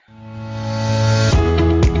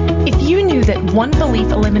one belief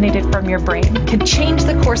eliminated from your brain could change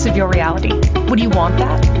the course of your reality. Would you want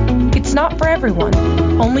that? It's not for everyone,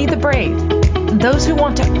 only the brave. Those who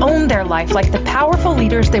want to own their life like the powerful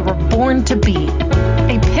leaders they were born to be.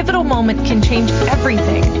 A pivotal moment can change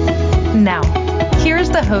everything. Now, here's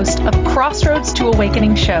the host of Crossroads to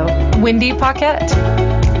Awakening show, Wendy Paquette.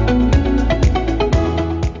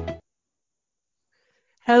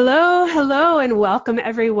 Hello, and welcome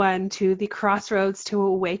everyone to the Crossroads to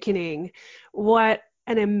Awakening. What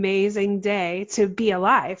an amazing day to be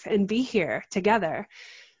alive and be here together.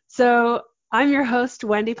 So I'm your host,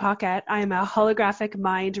 Wendy Paquette. I am a holographic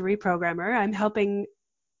mind reprogrammer. I'm helping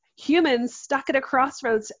humans stuck at a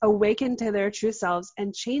crossroads awaken to their true selves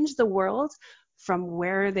and change the world from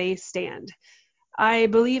where they stand. I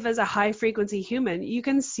believe as a high frequency human, you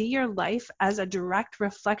can see your life as a direct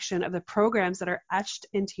reflection of the programs that are etched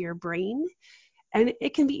into your brain, and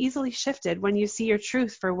it can be easily shifted when you see your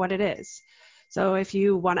truth for what it is. So if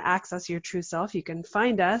you want to access your true self, you can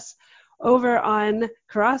find us over on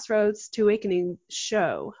Crossroads to Awakening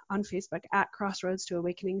show on Facebook at Crossroads to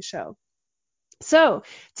Awakening show. So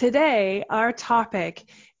today our topic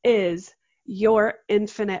is your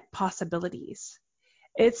infinite possibilities.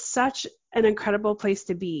 It's such an incredible place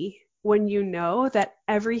to be when you know that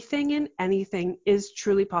everything and anything is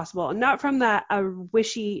truly possible. And not from that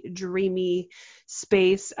wishy, dreamy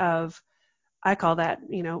space of, I call that,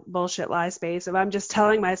 bullshit lie space of I'm just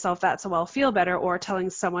telling myself that so I'll feel better, or telling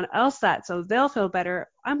someone else that so they'll feel better.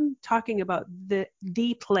 I'm talking about the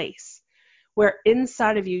place where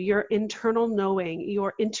inside of you, your internal knowing,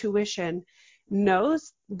 your intuition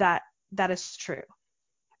knows that that is true.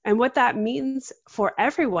 And what that means for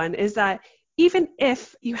everyone is that even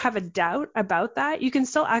if you have a doubt about that, you can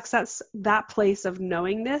still access that place of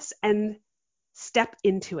knowingness and step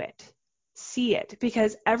into it, see it,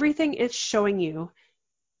 because everything it's showing you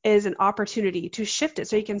is an opportunity to shift it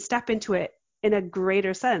so you can step into it in a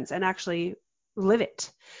greater sense and actually live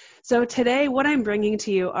it. So today, what I'm bringing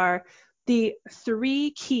to you are the 3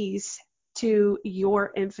 keys to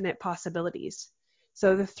your infinite possibilities.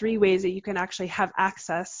 So the 3 ways that you can actually have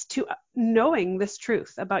access to knowing this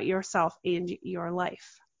truth about yourself and your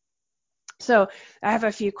life. So I have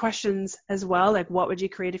a few questions as well, like what would you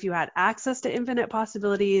create if you had access to infinite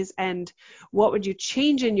possibilities, and what would you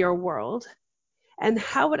change in your world? And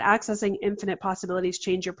how would accessing infinite possibilities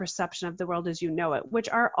change your perception of the world as you know it, which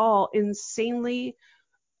are all insanely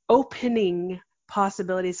opening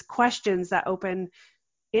possibilities, questions that open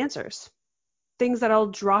answers. Things that'll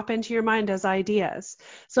drop into your mind as ideas.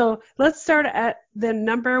 So let's start at the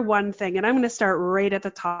number 1 thing, and I'm going to start right at the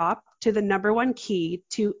top to the number 1 key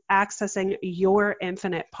to accessing your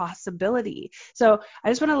infinite possibility. So I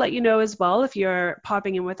just want to let you know as well, if you're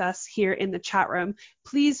popping in with us here in the chat room,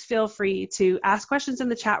 please feel free to ask questions in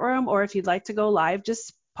the chat room, or if you'd like to go live,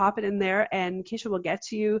 just pop it in there and Keisha will get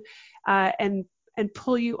to you and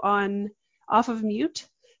pull you on off of mute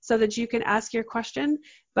so that you can ask your question.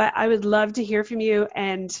 But I would love to hear from you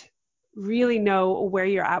and really know where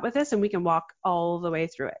you're at with this, and we can walk all the way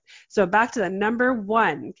through it. So back to the number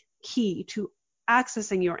 1 key to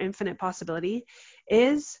accessing your infinite possibility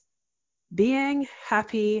is being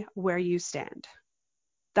happy where you stand.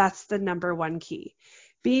 That's the number 1 key.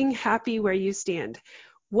 Being happy where you stand.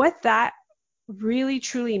 What that really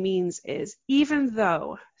truly means is, even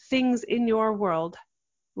though things in your world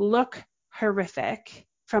look horrific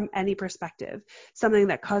from any perspective, something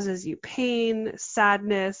that causes you pain,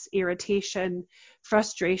 sadness, irritation,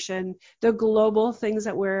 frustration, the global things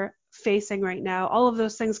that we're facing right now, all of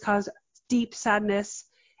those things cause deep sadness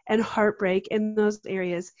and heartbreak in those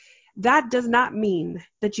areas. That does not mean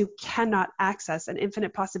that you cannot access an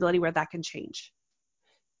infinite possibility where that can change.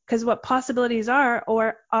 Because what possibilities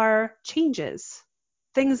are changes,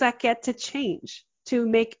 things that get to change to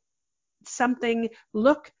make something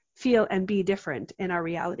look, feel, and be different in our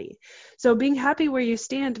reality. So being happy where you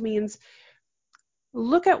stand means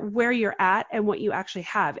look at where you're at and what you actually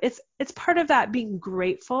have. It's part of that being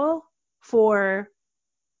grateful for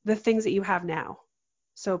the things that you have now.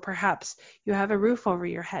 So perhaps you have a roof over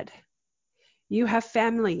your head. You have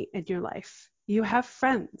family in your life. You have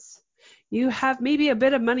friends. You have maybe a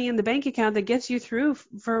bit of money in the bank account that gets you through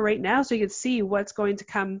for right now so you can see what's going to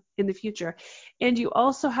come in the future. And you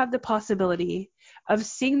also have the possibility of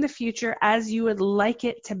seeing the future as you would like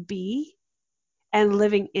it to be and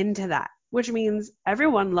living into that, which means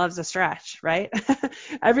everyone loves a stretch, right?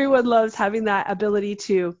 Everyone loves having that ability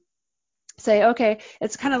to say, okay,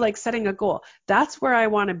 it's kind of like setting a goal. That's where I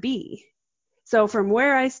want to be. So from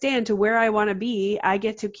where I stand to where I want to be, I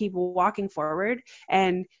get to keep walking forward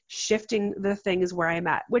and shifting the things where I'm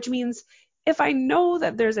at, which means if I know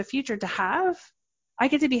that there's a future to have, I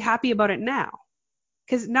get to be happy about it now.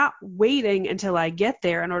 Because not waiting until I get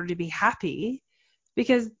there in order to be happy,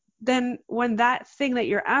 because then when that thing that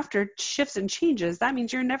you're after shifts and changes, that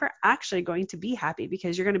means you're never actually going to be happy,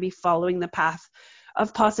 because you're going to be following the path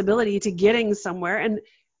of possibility to getting somewhere. And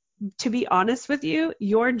to be honest with you,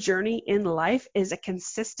 your journey in life is a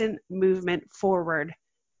consistent movement forward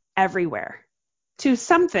everywhere to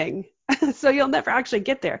something. So you'll never actually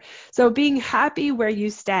get there. So being happy where you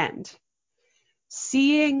stand,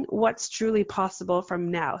 seeing what's truly possible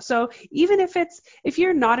from now. So even if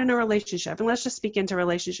you're not in a relationship, and let's just speak into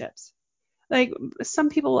relationships, like some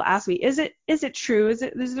people will ask me, is it true?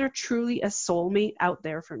 Is there truly a soulmate out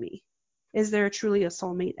there for me? Is there truly a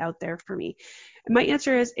soulmate out there for me? And my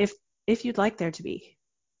answer is if you'd like there to be.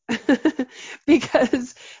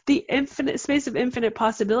 Because the infinite space of infinite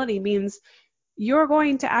possibility means you're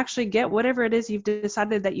going to actually get whatever it is you've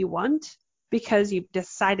decided that you want, because you've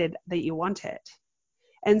decided that you want it.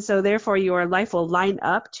 And so therefore your life will line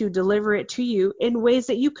up to deliver it to you in ways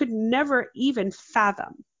that you could never even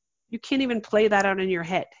fathom. You can't even play that out in your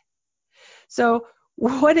head. So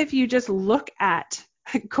what if you just look at,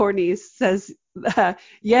 Courtney says,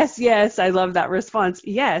 yes, yes, I love that response.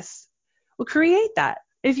 Yes. Well, create that.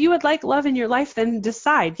 If you would like love in your life, then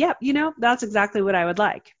decide, yep, that's exactly what I would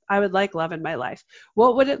like. I would like love in my life.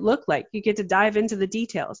 What would it look like? You get to dive into the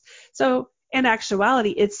details. So in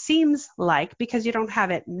actuality, it seems like, because you don't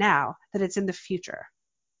have it now, that it's in the future,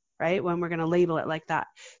 right? When we're going to label it like that.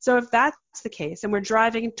 So if that's the case and we're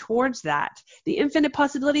driving towards that, the infinite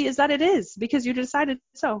possibility is that it is, because you decided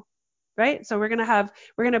so, right? So we're going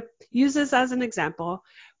to use this as an example.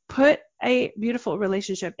 Put a beautiful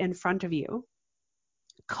relationship in front of you,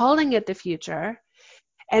 calling it the future.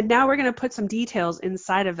 And now we're going to put some details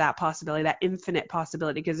inside of that possibility, that infinite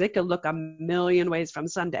possibility, because it could look a million ways from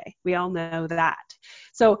Sunday. We all know that.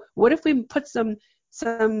 So what if we put some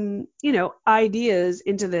ideas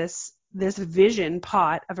into this vision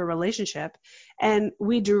pot of a relationship, and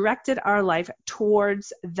we directed our life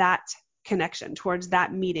towards that connection, towards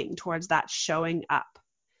that meeting, towards that showing up,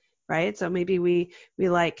 right? So maybe we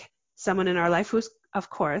like someone in our life who's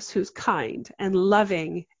kind and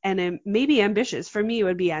loving and maybe ambitious. For me, it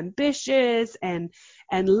would be ambitious and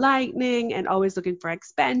enlightening and always looking for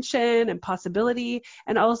expansion and possibility,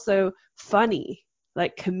 and also funny,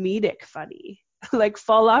 like comedic funny, like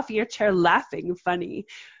fall off your chair laughing funny.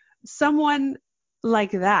 Someone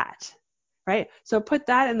like that, right? So put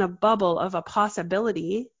that in the bubble of a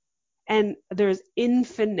possibility, and there's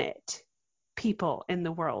infinite people in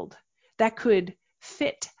the world that could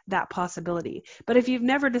fit that possibility. But if you've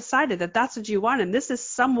never decided that that's what you want, and this is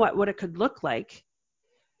somewhat what it could look like,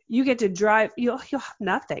 you get to drive, you'll have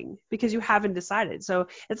nothing, because you haven't decided. So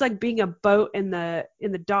it's like being a boat in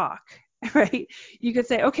the dock, right? You could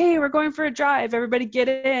say, okay, we're going for a drive, everybody get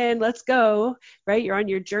in, let's go, right? You're on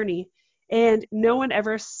your journey, and no one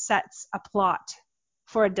ever sets a plot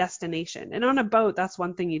for a destination. And on a boat, that's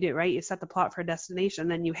one thing you do, right? You set the plot for a destination,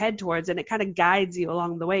 then you head towards it, and it kind of guides you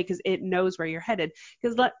along the way, because it knows where you're headed.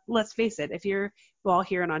 Because let's face it, if you're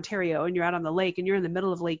here in Ontario and you're out on the lake and you're in the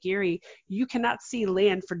middle of Lake Erie, you cannot see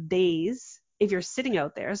land for days if you're sitting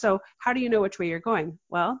out there. So how do you know which way you're going?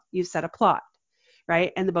 Well, you set a plot,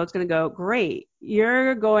 right? And the boat's going to go, great,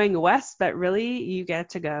 you're going west, but really you get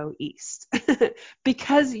to go east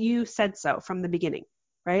because you said so from the beginning.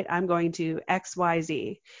 Right? I'm going to X, Y,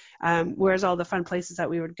 Z. Whereas all the fun places that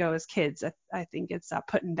we would go as kids, I think it's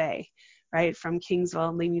Put-in-Bay, right? From Kingsville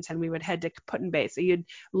and Leamington, we would head to Put-in-Bay. So you'd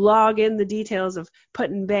log in the details of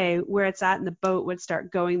Put-in-Bay, where it's at, and the boat would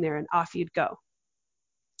start going there, and off you'd go.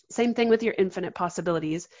 Same thing with your infinite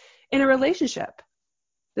possibilities in a relationship.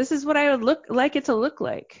 This is what I would like it to look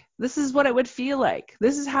like. This is what it would feel like.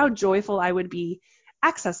 This is how joyful I would be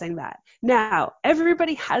accessing that. Now,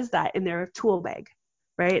 everybody has that in their tool bag,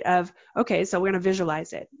 right? Of, okay, so we're going to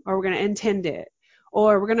visualize it, or we're going to intend it,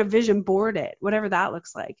 or we're going to vision board it, whatever that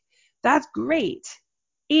looks like. That's great.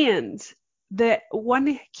 And the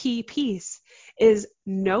one key piece is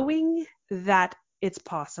knowing that it's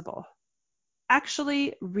possible.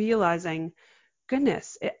 Actually realizing,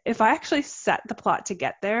 goodness, if I actually set the plot to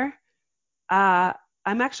get there, I'm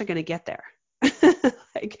actually going to get there.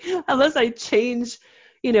 Like, unless I change,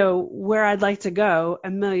 where I'd like to go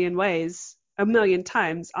a million ways, a million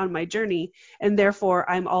times on my journey, and therefore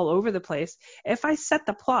I'm all over the place. If I set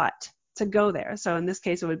the plot to go there, so in this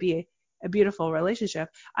case it would be a beautiful relationship,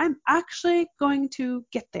 I'm actually going to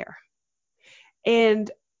get there.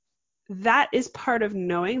 And that is part of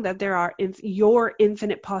knowing that your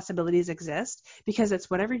infinite possibilities exist, because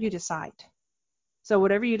it's whatever you decide. So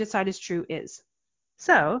whatever you decide is true is.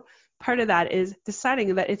 So part of that is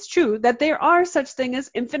deciding that it's true that there are such thing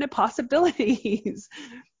as infinite possibilities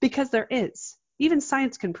because there is. Even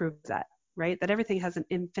science can prove that, right? That everything has an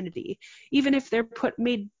infinity. Even if they're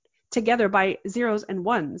made together by zeros and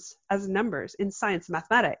ones as numbers in science and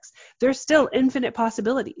mathematics, there's still infinite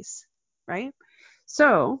possibilities, right?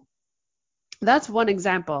 So that's one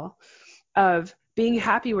example of being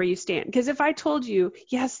happy where you stand. Because if I told you,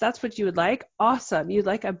 yes, that's what you would like, awesome. You'd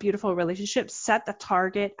like a beautiful relationship, set the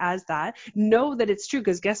target as that. Know that it's true,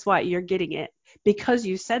 because guess what? You're getting it because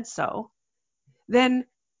you said so. Then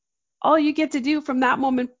all you get to do from that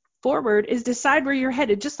moment forward is decide where you're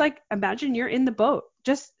headed. Just like imagine you're in the boat.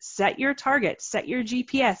 Just set your target, set your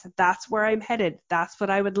GPS. That's where I'm headed. That's what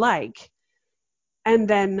I would like. And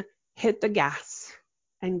then hit the gas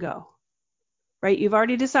and go. Right? You've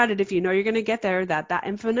already decided, if you know you're going to get there, that that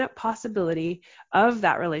infinite possibility of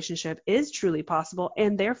that relationship is truly possible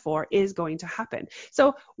and therefore is going to happen.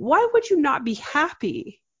 So why would you not be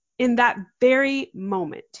happy in that very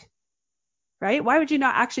moment? Right? Why would you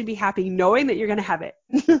not actually be happy knowing that you're going to have it?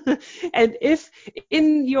 And if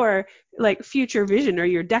in your like future vision or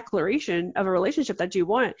your declaration of a relationship that you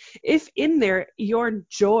want, if in there your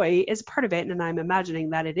joy is part of it, and I'm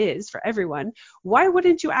imagining that it is for everyone, why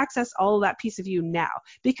wouldn't you access all of that piece of you now?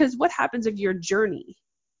 Because what happens if your journey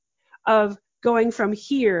of going from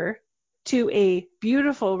here to a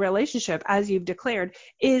beautiful relationship, as you've declared,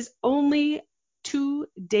 is only 2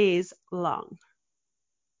 days long?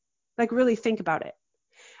 Like, really think about it.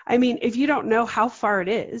 I mean, if you don't know how far it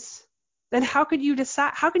is, then how could you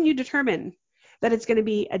decide? How can you determine that it's going to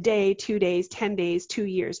be a day, 2 days, 10 days, 2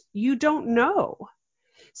 years? You don't know.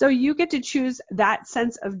 So you get to choose that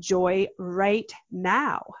sense of joy right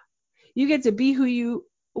now. You get to be who you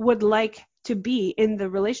would like to be in the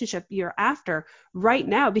relationship you're after right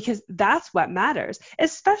now, because that's what matters.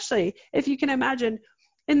 Especially if you can imagine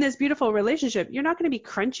in this beautiful relationship, you're not going to be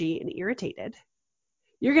crunchy and irritated.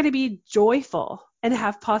 You're going to be joyful and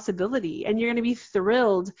have possibility, and you're going to be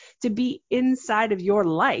thrilled to be inside of your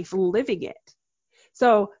life living it.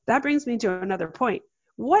 So that brings me to another point.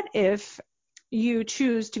 What if you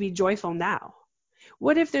choose to be joyful now?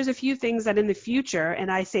 What if there's a few things that in the future,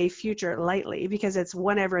 and I say future lightly because it's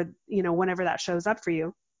whenever that shows up for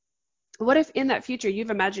you. What if in that future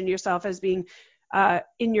you've imagined yourself as being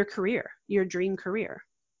in your career, your dream career?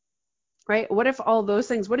 Right? What if all those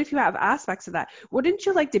things, what if you have aspects of that? Wouldn't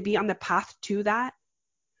you like to be on the path to that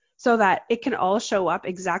so that it can all show up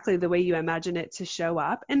exactly the way you imagine it to show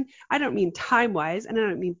up? And I don't mean time-wise, and I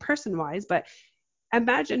don't mean person-wise, but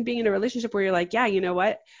imagine being in a relationship where you're like, yeah, you know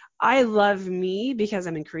what? I love me because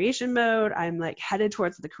I'm in creation mode. I'm like headed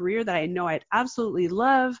towards the career that I know I'd absolutely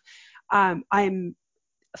love. I'm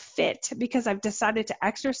fit because I've decided to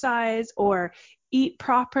exercise or eat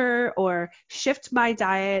proper or shift my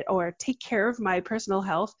diet or take care of my personal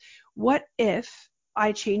health. What if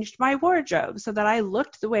I changed my wardrobe so that I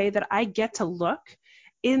looked the way that I get to look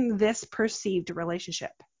in this perceived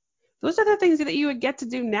relationship? Those are the things that you would get to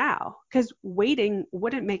do now, because waiting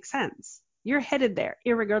wouldn't make sense. You're headed there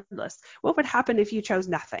irregardless. What would happen if you chose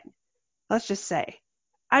nothing? Let's just say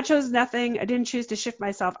I chose nothing. I didn't choose to shift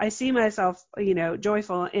myself. I see myself,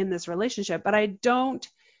 joyful in this relationship, but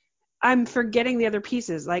I'm forgetting the other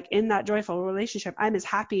pieces. Like in that joyful relationship, I'm as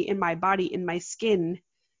happy in my body, in my skin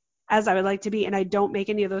as I would like to be. And I don't make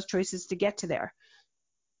any of those choices to get to there.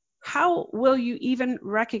 How will you even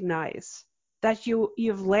recognize that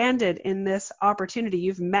you've landed in this opportunity?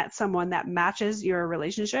 You've met someone that matches your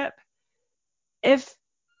relationship if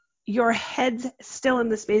your head's still in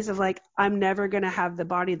the space of like, I'm never going to have the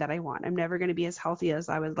body that I want. I'm never going to be as healthy as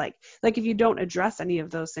I would like if you don't address any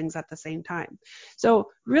of those things at the same time. So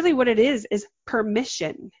really what it is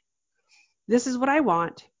permission. This is what I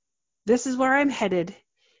want. This is where I'm headed.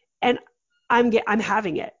 And I'm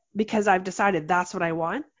having it because I've decided that's what I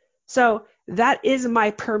want. So that is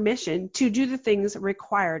my permission to do the things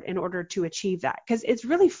required in order to achieve that. Because it's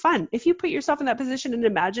really fun. If you put yourself in that position and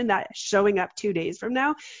imagine that showing up 2 days from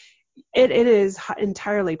now, it is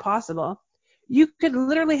entirely possible. You could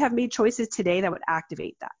literally have made choices today that would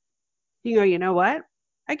activate that. You know what?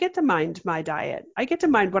 I get to mind my diet. I get to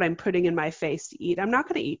mind what I'm putting in my face to eat. I'm not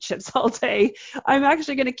going to eat chips all day. I'm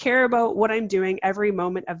actually going to care about what I'm doing every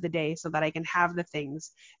moment of the day so that I can have the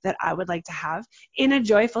things that I would like to have in a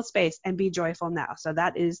joyful space and be joyful now. So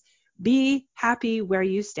that is be happy where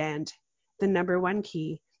you stand, the number one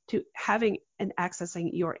key to having and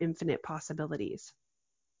accessing your infinite possibilities.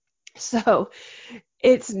 So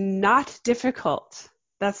it's not difficult.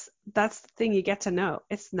 That's the thing you get to know.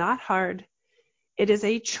 It's not hard. It is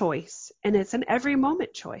a choice, and it's an every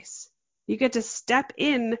moment choice. You get to step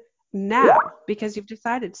in now because you've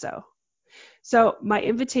decided so. So my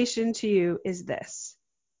invitation to you is this.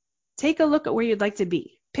 Take a look at where you'd like to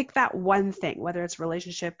be. Pick that one thing, whether it's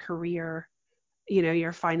relationship, career,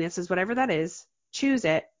 your finances, whatever that is. Choose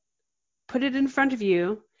it, put it in front of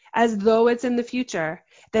you as though it's in the future.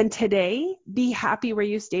 Then today, be happy where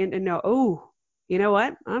you stand and know, oh, you know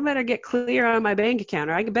what? I better get clear on my bank account,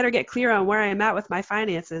 or I better get clear on where I'm at with my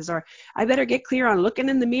finances, or I better get clear on looking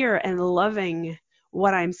in the mirror and loving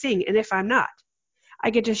what I'm seeing. And if I'm not, I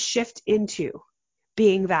get to shift into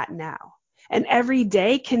being that now. And every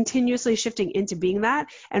day continuously shifting into being that.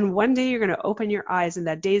 And one day you're going to open your eyes and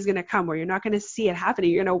that day is going to come where you're not going to see it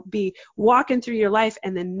happening. You're going to be walking through your life.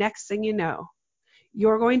 And the next thing you know,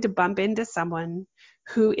 you're going to bump into someone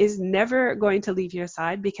who is never going to leave your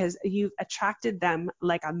side because you've attracted them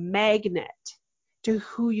like a magnet to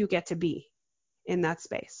who you get to be in that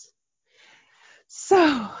space.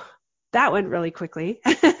 So that went really quickly.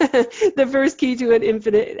 The first key to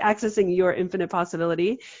accessing your infinite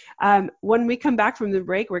possibility. When we come back from the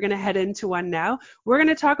break, we're going to head into one now. We're going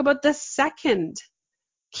to talk about the second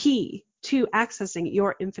key to accessing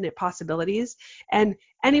your infinite possibilities. And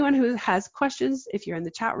anyone who has questions, if you're in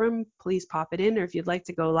the chat room, please pop it in. Or if you'd like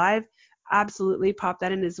to go live, absolutely pop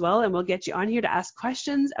that in as well. And we'll get you on here to ask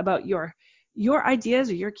questions about your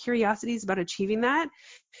ideas or your curiosities about achieving that.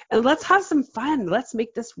 And let's have some fun. Let's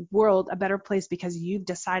make this world a better place because you've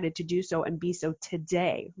decided to do so and be so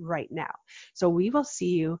today, right now. So we will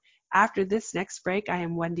see you after this next break. I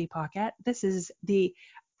am Wendy Paquette. This is the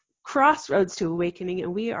Crossroads to Awakening,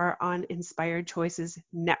 and we are on Inspired Choices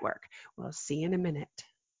Network. We'll see you in a minute.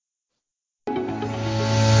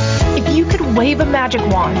 If you could wave a magic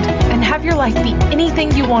wand and have your life be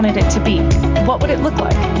anything you wanted it to be, what would it look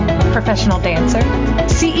like? Professional dancer,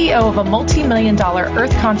 CEO of a multi-million-dollar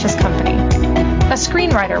earth-conscious company, a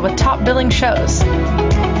screenwriter with top billing shows,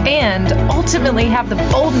 and ultimately have the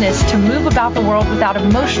boldness to move about the world without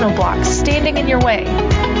emotional blocks standing in your way,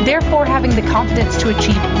 therefore having the confidence to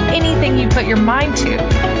achieve anything you put your mind to.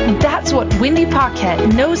 That's what Wendy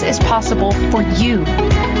Paquette knows is possible for you.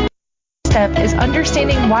 Step is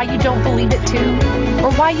understanding why you don't believe it too,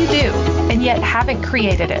 or why you do, and yet haven't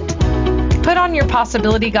created it. Put on your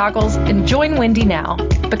possibility goggles and join Wendy now,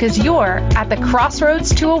 because you're at the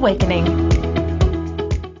crossroads to awakening.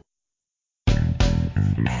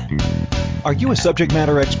 Are you a subject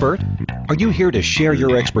matter expert? Are you here to share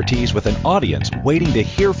your expertise with an audience waiting to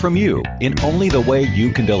hear from you in only the way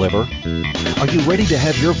you can deliver? Are you ready to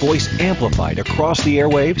have your voice amplified across the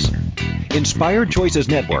airwaves? Inspired Choices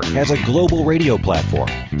Network has a global radio platform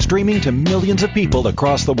streaming to millions of people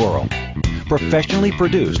across the world. Professionally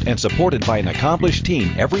produced and supported by an accomplished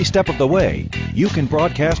team every step of the way, you can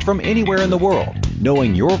broadcast from anywhere in the world,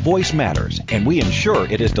 knowing your voice matters, and we ensure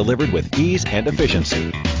it is delivered with ease and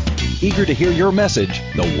efficiency. Eager to hear your message?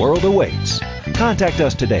 The world awaits. Contact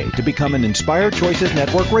us today to become an Inspired Choices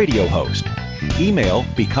Network radio host. Email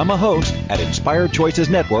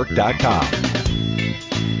becomeahost@inspiredchoicesnetwork.com.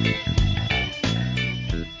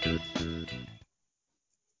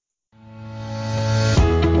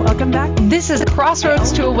 Welcome back. This is the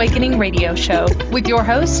Crossroads to Awakening radio show with your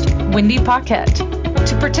host, Wendy Paquette.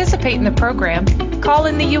 To participate in the program, call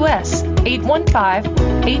in the U.S.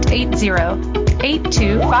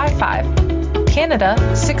 815-880-8255, Canada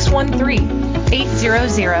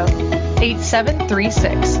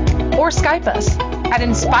 613-800-8736, or Skype us at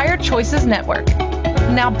Inspired Choices Network.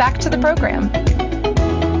 Now back to the program.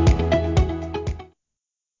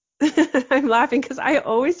 I'm laughing because I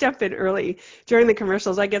always jump in early during the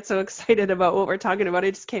commercials. I get so excited about what we're talking about.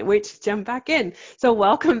 I just can't wait to jump back in. So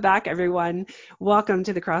welcome back, everyone. Welcome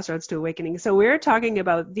to the Crossroads to Awakening. So we're talking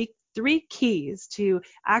about the 3 keys to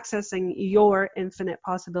accessing your infinite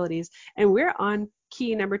possibilities. And we're on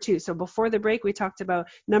key number 2. So before the break, we talked about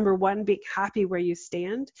number 1, being happy where you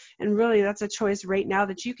stand. And really, that's a choice right now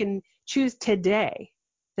that you can choose today,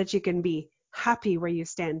 that you can be happy where you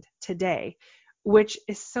stand today, which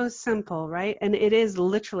is so simple, right? And it is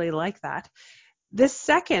literally like that. The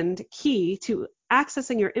second key to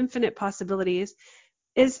accessing your infinite possibilities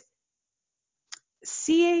is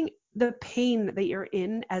seeing the pain that you're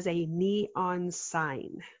in as a neon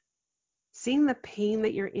sign. Seeing the pain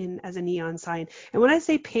that you're in as a neon sign. And when I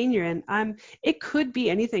say pain you're in, it could be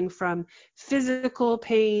anything from physical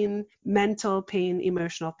pain, mental pain,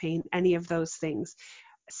 emotional pain, any of those things.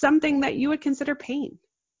 Something that you would consider pain.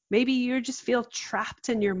 Maybe you just feel trapped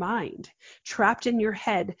in your mind, trapped in your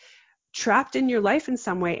head, trapped in your life in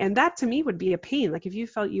some way. And that to me would be a pain. Like if you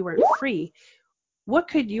felt you weren't free, what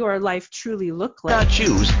could your life truly look like? Not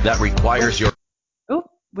choose that requires your... Oh,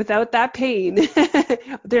 without that pain,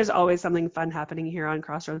 there's always something fun happening here on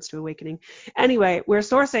Crossroads to Awakening. Anyway, we're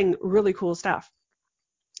sourcing really cool stuff.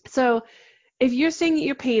 So if you're seeing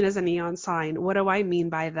your pain as a neon sign, what do I mean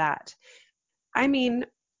by that? I mean,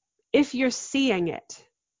 if you're seeing it,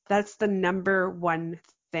 that's the number one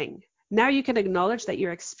thing. Now you can acknowledge that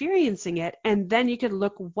you're experiencing it, and then you can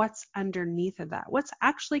look what's underneath of that. What's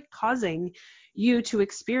actually causing you to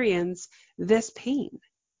experience this pain?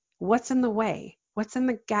 What's in the way? What's in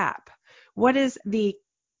the gap? What is the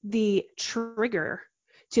trigger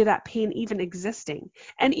to that pain even existing?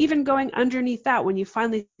 And even going underneath that when you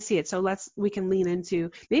finally see it. So we can lean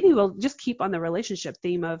into, maybe we'll just keep on the relationship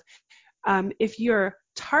theme of, if you're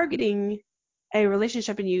targeting a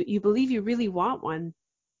relationship and you believe you really want one,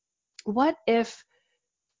 what if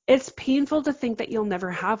it's painful to think that you'll never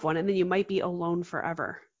have one and then you might be alone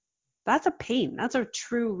forever? That's a pain. That's a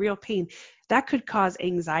true, real pain. That could cause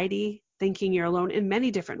anxiety, thinking you're alone in many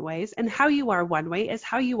different ways. And how you are one way is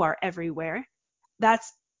how you are everywhere.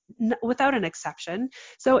 That's without an exception.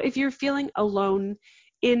 So if you're feeling alone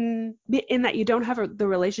in that you don't have the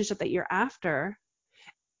relationship that you're after,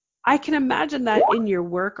 I can imagine that in your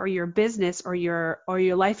work or your business or your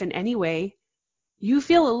life in any way, you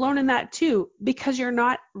feel alone in that too, because you're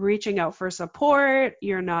not reaching out for support,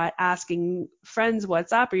 you're not asking friends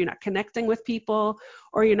what's up, or you're not connecting with people,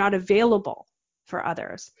 or you're not available for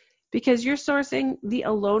others, because you're sourcing the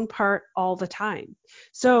alone part all the time.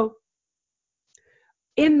 So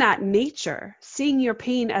in that nature, seeing your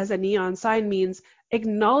pain as a neon sign means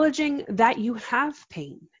acknowledging that you have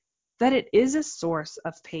pain, that it is a source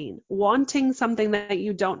of pain. Wanting something that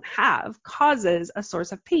you don't have causes a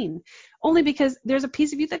source of pain, only because there's a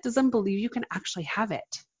piece of you that doesn't believe you can actually have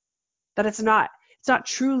it, that it's not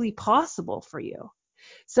truly possible for you.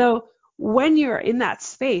 So when you're in that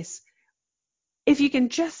space, if you can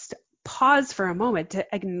just pause for a moment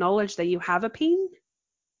to acknowledge that you have a pain,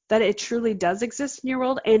 that it truly does exist in your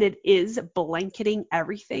world, and it is blanketing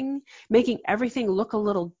everything, making everything look a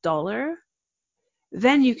little duller,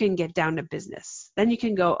 then you can get down to business. Then you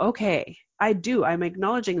can go, okay, I'm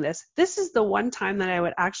acknowledging this. This is the one time that I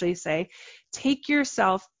would actually say, take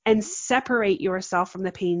yourself and separate yourself from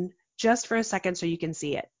the pain just for a second so you can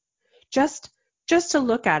see it. Just to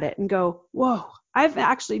look at it and go, whoa, I've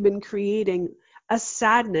actually been creating a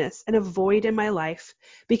sadness and a void in my life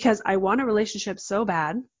because I want a relationship so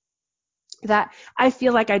bad that I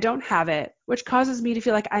feel like I don't have it, which causes me to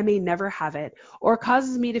feel like I may never have it, or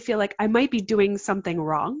causes me to feel like I might be doing something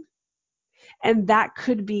wrong. And that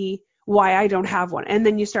could be why I don't have one. And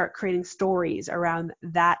then you start creating stories around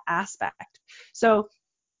that aspect. So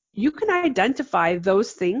you can identify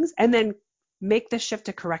those things and then make the shift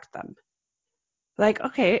to correct them. Like,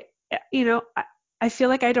 okay, I feel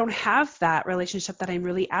like I don't have that relationship that I'm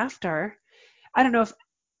really after. I don't know if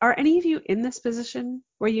are any of you in this position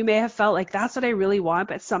where you may have felt like that's what I really want,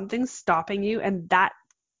 but something's stopping you, and that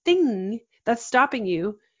thing that's stopping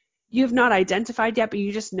you, you've not identified yet, but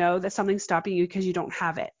you just know that something's stopping you because you don't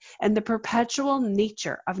have it. And the perpetual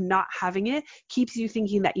nature of not having it keeps you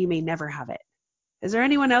thinking that you may never have it. Is there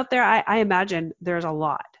anyone out there? I imagine there's a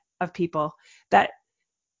lot of people that,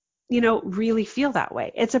 really feel that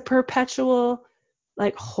way. It's a perpetual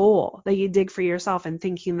hole that you dig for yourself and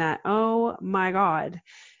thinking that, oh my God,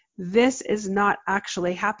 this is not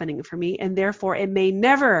actually happening for me, and therefore it may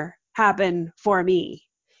never happen for me,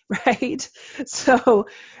 right? So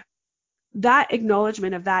that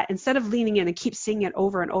acknowledgement of that, instead of leaning in and keep seeing it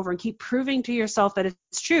over and over and keep proving to yourself that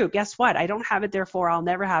it's true, guess what? I don't have it, therefore I'll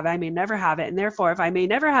never have it. I may never have it, and therefore if I may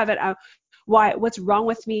never have it, what's wrong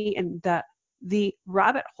with me? And the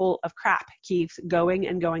rabbit hole of crap keeps going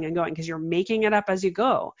and going and going because you're making it up as you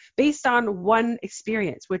go based on one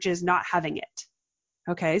experience, which is not having it.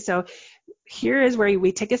 Okay, so here is where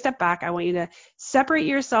we take a step back. I want you to separate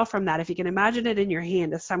yourself from that. If you can imagine it in your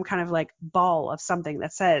hand as some kind of ball of something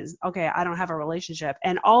that says, okay, I don't have a relationship,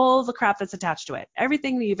 and all the crap that's attached to it,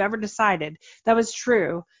 everything that you've ever decided that was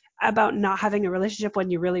true about not having a relationship when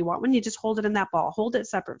you really want one, you just hold it in that ball, hold it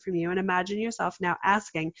separate from you, and imagine yourself now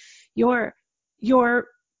asking your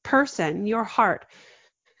person, your heart,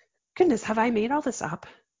 goodness, have I made all this up?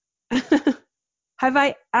 Have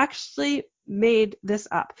I actually made this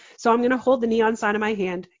up? So I'm going to hold the neon sign in my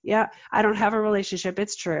hand. Yeah, I don't have a relationship.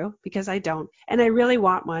 It's true, because I don't. And I really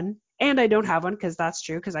want one. And I don't have one, because that's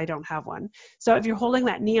true, because I don't have one. So if you're holding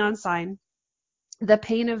that neon sign, the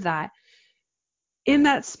pain of that, in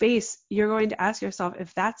that space, you're going to ask yourself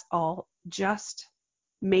if that's all just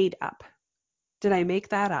made up. Did I make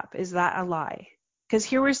that up? Is that a lie? Because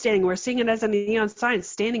here we're seeing it as a neon sign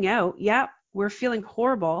standing out. Yeah, we're feeling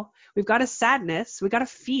horrible. We've got a sadness. We've got a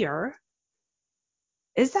fear.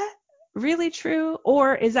 is that really true?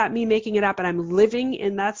 Or is that me making it up and I'm living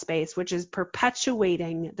in that space, which is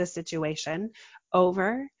perpetuating the situation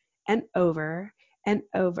over and over and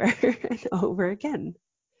over and over again,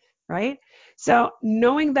 right? So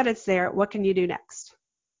knowing that it's there, what can you do next,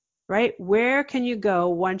 right? Where can you go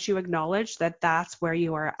once you acknowledge that that's where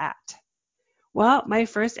you are at? Well, my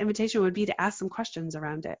first invitation would be to ask some questions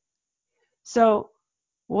around it. So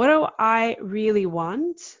what do I really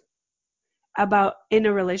want about in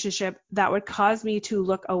a relationship that would cause me to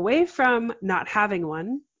look away from not having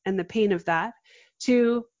one and the pain of that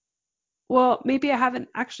to, well, maybe I haven't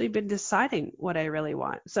actually been deciding what I really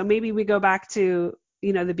want. So maybe we go back to,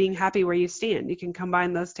 the being happy where you stand. You can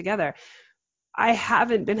combine those together. I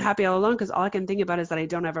haven't been happy all along because all I can think about is that I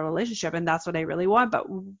don't have a relationship and that's what I really want. But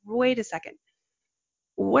wait a second.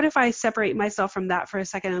 What if I separate myself from that for a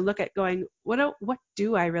second and look at going, what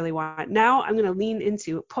do I really want? Now I'm going to lean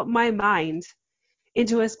into, put my mind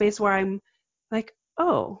into a space where I'm like,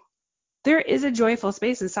 oh, there is a joyful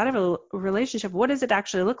space inside of a relationship. What does it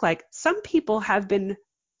actually look like? Some people have been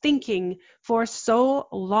thinking for so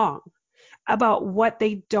long about what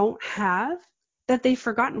they don't have that they've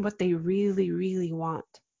forgotten what they really, really want.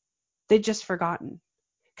 They've just forgotten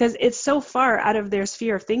because it's so far out of their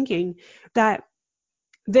sphere of thinking that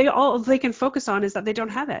all they can focus on is that they don't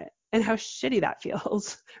have it and how shitty that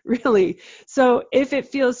feels, really. So if it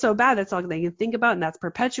feels so bad, that's all they can think about, and that's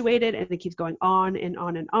perpetuated and it keeps going on and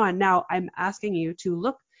on and on. Now I'm asking you to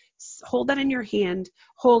look, hold that in your hand,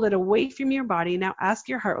 hold it away from your body. Now ask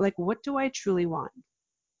your heart, like, what do I truly want?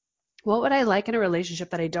 What would I like in a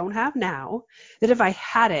relationship that I don't have now, that if I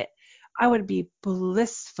had it, I would be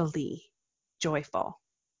blissfully joyful?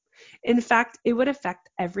 In fact, it would affect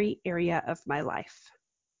every area of my life.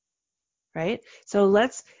 Right? So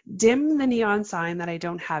let's dim the neon sign that I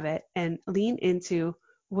don't have it and lean into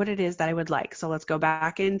what it is that I would like. So let's go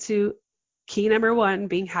back into key number 1,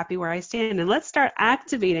 being happy where I stand. And let's start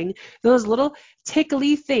activating those little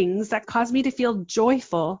tickly things that cause me to feel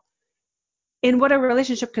joyful in what a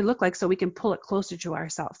relationship could look like so we can pull it closer to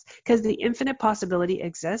ourselves, because the infinite possibility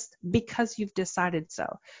exists because you've decided so.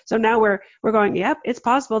 So now we're going, yep, it's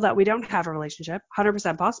possible that we don't have a relationship.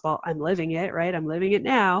 100% possible. I'm living it, right? I'm living it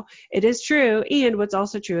now. It is true. And what's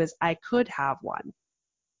also true is I could have one.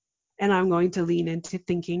 And I'm going to lean into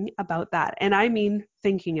thinking about that. And I mean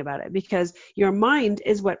thinking about it, because your mind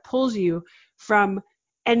is what pulls you from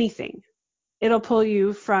anything. It'll pull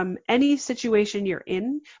you from any situation you're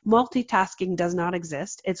in. Multitasking does not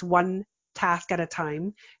exist. It's one task at a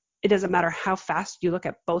time. It doesn't matter how fast you look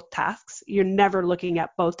at both tasks. You're never looking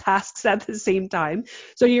at both tasks at the same time.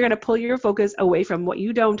 So you're going to pull your focus away from what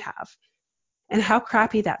you don't have and how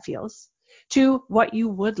crappy that feels to what you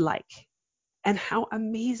would like and how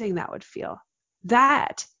amazing that would feel.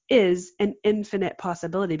 That is an infinite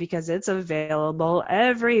possibility because it's available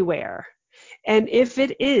everywhere. And if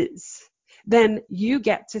it is, then you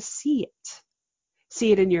get to see it.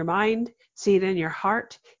 See it in your mind, see it in your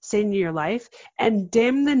heart, see it in your life, and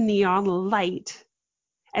dim the neon light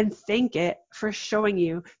and thank it for showing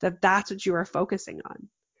you that that's what you are focusing on.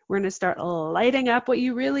 We're going to start lighting up what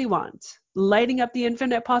you really want, lighting up the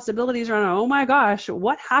infinite possibilities around, oh my gosh,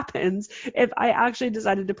 what happens if I actually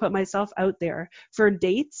decided to put myself out there for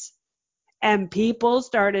dates and people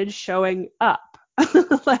started showing up?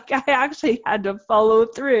 Like I actually had to follow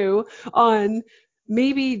through on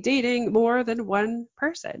maybe dating more than one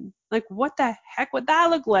person. Like what the heck would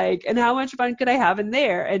that look like? And how much fun could I have in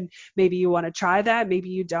there? And maybe you want to try that, maybe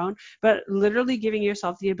you don't, but literally giving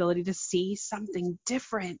yourself the ability to see something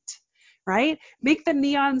different, right? Make the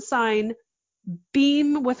neon sign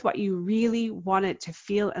beam with what you really want it to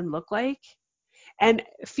feel and look like, and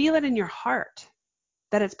feel it in your heart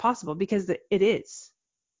that it's possible, because it is.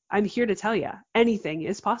 I'm here to tell you, anything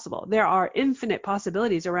is possible. There are infinite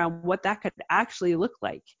possibilities around what that could actually look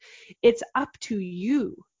like. It's up to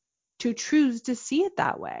you to choose to see it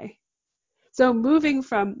that way. So moving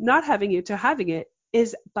from not having it to having it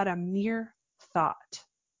is but a mere thought,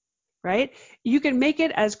 right? You can make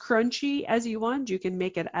it as crunchy as you want. You can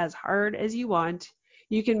make it as hard as you want.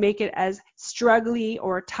 You can make it as struggly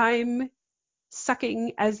or time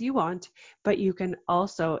sucking as you want, but you can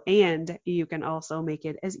also make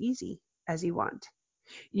it as easy as you want.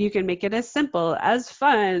 You can make it as simple, as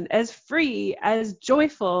fun, as free, as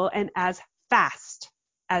joyful, and as fast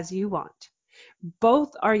as you want.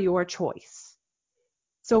 Both are your choice.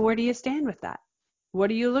 So where do you stand with that? What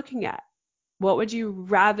are you looking at? What would you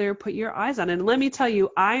rather put your eyes on? And let me tell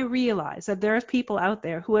you, I realize that there are people out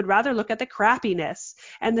there who would rather look at the crappiness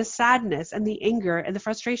and the sadness and the anger and the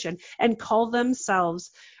frustration and call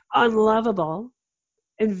themselves unlovable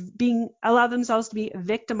and allow themselves to be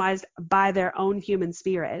victimized by their own human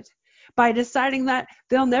spirit, by deciding that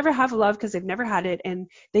they'll never have love because they've never had it, and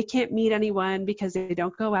they can't meet anyone because they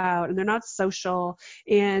don't go out and they're not social,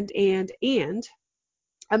 and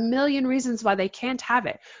a million reasons why they can't have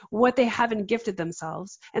it, what they haven't gifted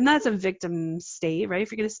themselves. And that's a victim state, right? If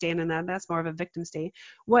you're going to stand in that, that's more of a victim state.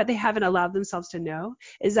 What they haven't allowed themselves to know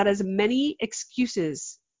is that as many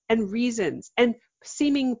excuses and reasons and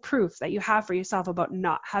seeming proof that you have for yourself about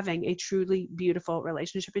not having a truly beautiful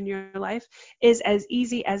relationship in your life is as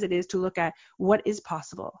easy as it is to look at what is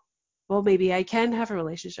possible. Well, maybe I can have a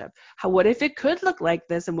relationship. What if it could look like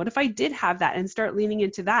this? And what if I did have that, and start leaning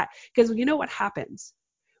into that? Because you know what happens?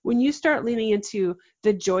 When you start leaning into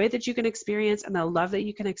the joy that you can experience and the love that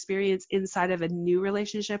you can experience inside of a new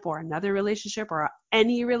relationship or another relationship or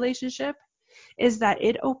any relationship, is that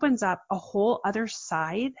it opens up a whole other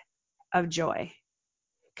side of joy.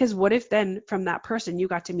 Because what if then from that person you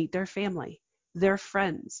got to meet their family, their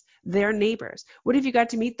friends, their neighbors? What if you got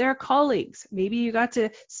to meet their colleagues? Maybe you got to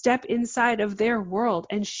step inside of their world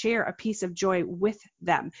and share a piece of joy with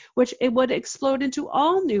them, which it would explode into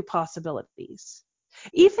all new possibilities.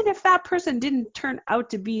 Even if that person didn't turn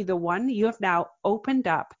out to be the one, you have now opened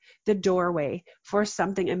up the doorway for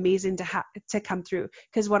something amazing to come through.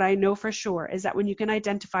 Because what I know for sure is that when you can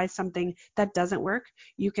identify something that doesn't work,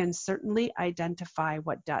 you can certainly identify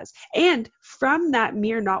what does. And from that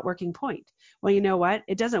mere not working point, well, you know what?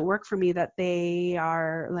 It doesn't work for me that they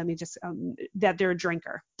are, that they're a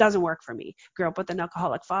drinker. Doesn't work for me. Grew up with an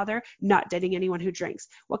alcoholic father, not dating anyone who drinks.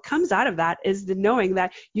 What comes out of that is the knowing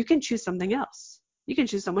that you can choose something else. You can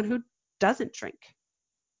choose someone who doesn't drink,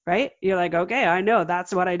 right? You're like, okay, I know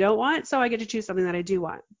that's what I don't want, so I get to choose something that I do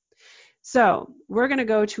want. So we're going to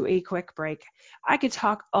go to a quick break. I could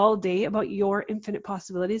talk all day about your infinite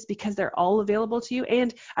possibilities because they're all available to you,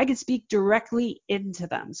 and I could speak directly into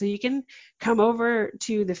them. So you can come over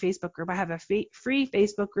to the Facebook group. I have a free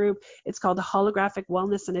Facebook group. It's called the Holographic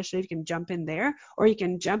Wellness Initiative. You can jump in there, or you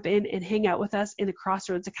can jump in and hang out with us in the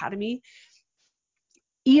Crossroads Academy.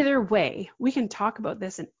 Either way, we can talk about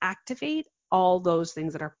this and activate all those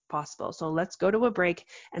things that are possible. So let's go to a break.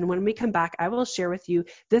 And when we come back, I will share with you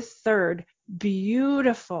the third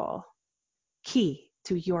beautiful key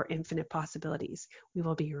to your infinite possibilities. We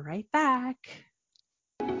will be right back.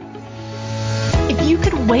 If you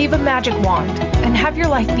could wave a magic wand and have your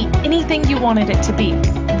life be anything you wanted it to be,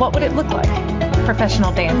 what would it look like?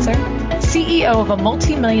 Professional dancer, CEO of a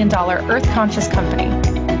multi-million-dollar earth-conscious company,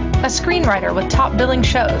 a screenwriter with top billing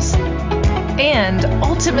shows, and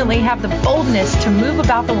ultimately have the boldness to move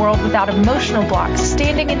about the world without emotional blocks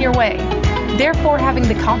standing in your way, therefore having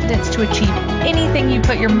the confidence to achieve anything you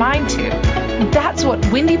put your mind to. That's what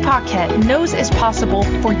Wendy Paquette knows is possible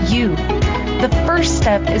for you. The first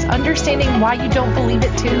step is understanding why you don't believe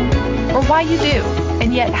it too, or why you do,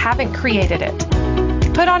 and yet haven't created it.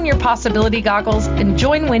 Put on your possibility goggles and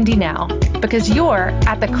join Wendy now, because you're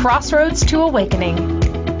at the crossroads to awakening.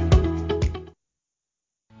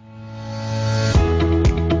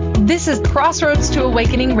 This is Crossroads to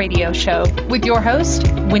Awakening radio show with your host,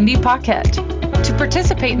 Wendy Paquette. To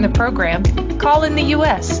participate in the program, call in the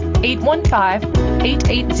U.S.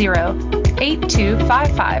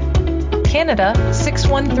 815-880-8255, Canada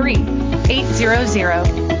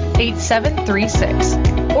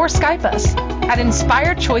 613-800-8736, or Skype us at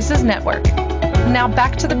Inspired Choices Network. Now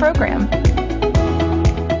back to the program.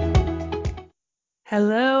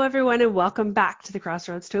 Hello, everyone, and welcome back to the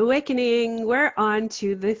Crossroads to Awakening. We're on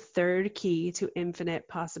to the third key to infinite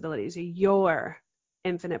possibilities, your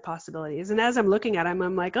infinite possibilities. And as I'm looking at them,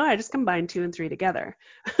 I'm like, oh, I just combined 2 and 3 together,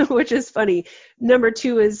 which is funny. Number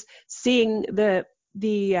 2 is seeing the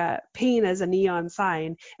pain as a neon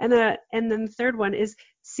sign. And then the third one is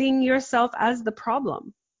seeing yourself as the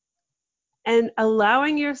problem and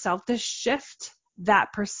allowing yourself to shift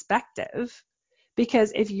that perspective.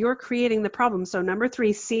 Because if you're creating the problem, so number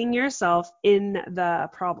 3, seeing yourself in the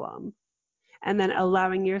problem and then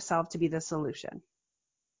allowing yourself to be the solution.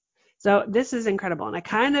 So this is incredible. And I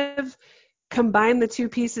kind of combine the 2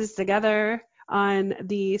 pieces together on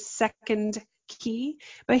the second key.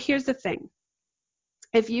 But here's the thing.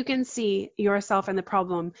 If you can see yourself in the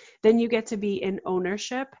problem, then you get to be in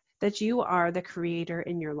ownership that you are the creator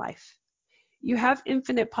in your life. You have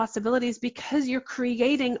infinite possibilities because you're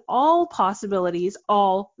creating all possibilities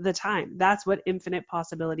all the time. That's what infinite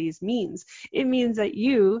possibilities means. It means that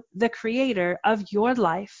you, the creator of your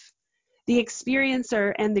life, the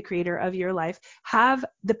experiencer and the creator of your life, have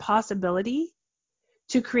the possibility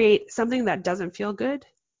to create something that doesn't feel good,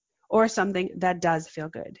 or something that does feel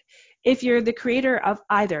good. If you're the creator of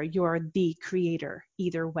either, you're the creator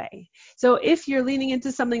either way. So if you're leaning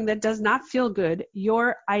into something that does not feel good,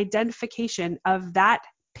 your identification of that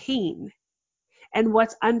pain and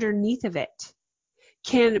what's underneath of it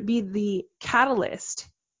can be the catalyst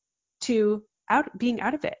to being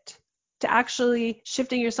out of it, to actually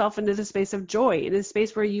shifting yourself into the space of joy, in a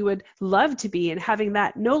space where you would love to be, and having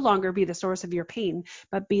that no longer be the source of your pain,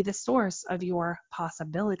 but be the source of your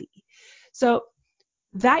possibility. So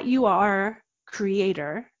that you are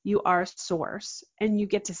creator, you are source, and you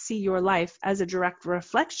get to see your life as a direct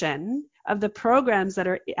reflection of the programs that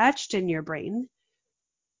are etched in your brain.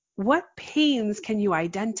 What pains can you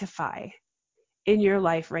identify in your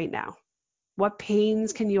life right now? What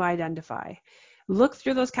pains can you identify? Look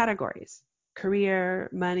through those categories: career,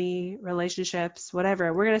 money, relationships,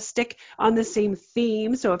 whatever. We're going to stick on the same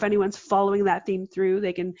theme. So if anyone's following that theme through,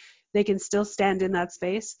 they can still stand in that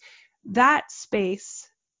space. That space,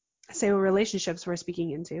 say relationships we're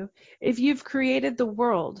speaking into, if you've created the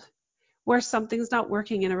world where something's not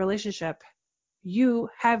working in a relationship, you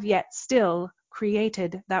have yet still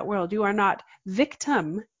created that world. You are not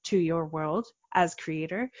victim to your world as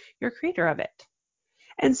creator, you're creator of it.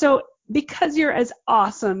 And so because you're as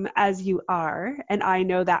awesome as you are, and I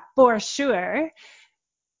know that for sure,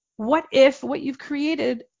 what if what you've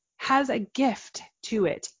created has a gift to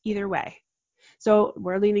it either way? So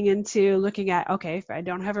we're leaning into looking at, okay, if I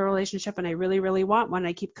don't have a relationship and I really, really want one,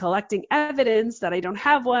 I keep collecting evidence that I don't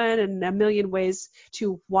have one and a million ways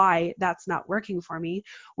to why that's not working for me.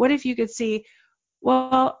 What if you could see,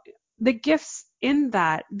 well, the gifts in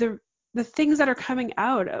that, the things that are coming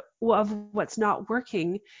out of what's not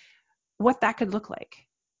working, what that could look like,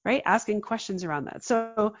 right? Asking questions around that.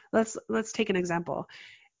 So let's take an example.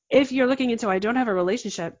 If you're looking into, I don't have a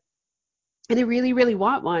relationship and I really, really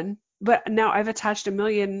want one, but now I've attached a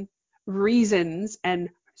million reasons and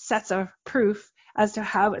sets of proof as to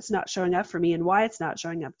how it's not showing up for me and why it's not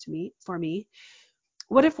showing up for me.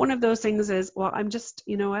 What if one of those things is, well, I'm just,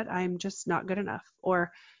 you know what, I'm just not good enough,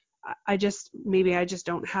 or maybe I just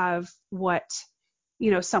don't have what,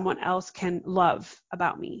 someone else can love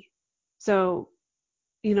about me. So,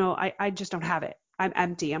 I just don't have it. I'm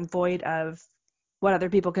empty. I'm void of what other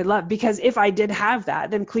people could love, because if I did have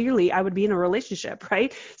that, then clearly I would be in a relationship,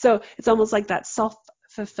 right? So it's almost like that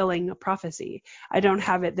self-fulfilling prophecy. I don't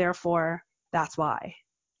have it, therefore that's why.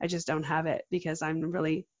 I just don't have it because I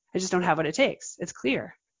just don't have what it takes. It's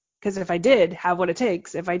clear. Because if I did have what it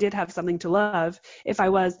takes, if I did have something to love, if I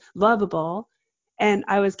was lovable and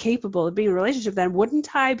I was capable of being in a relationship, then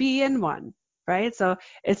wouldn't I be in one, right? So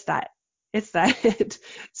it's that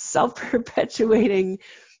self-perpetuating,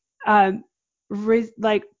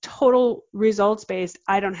 like total results based.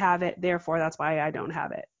 I don't have it, therefore that's why I don't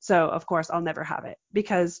have it. So of course I'll never have it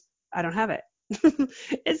because I don't have it.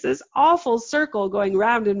 It's this awful circle going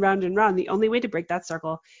round and round and round. The only way to break that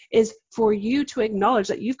circle is for you to acknowledge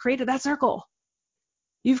that you've created that circle.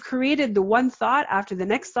 You've created the one thought after the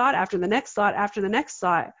next thought after the next thought after the next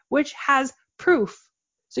thought, which has proof.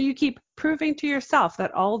 So you keep proving to yourself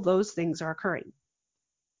that all those things are occurring.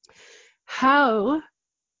 How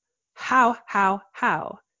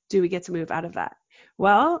do we get to move out of that?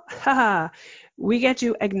 Well, we get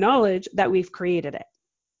to acknowledge that we've created it.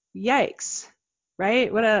 Yikes,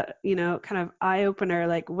 right? What a, kind of eye opener.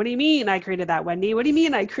 Like, what do you mean I created that, Wendy? What do you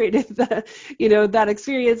mean I created the, that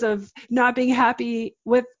experience of not being happy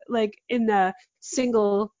with, like, in a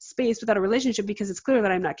single space without a relationship because it's clear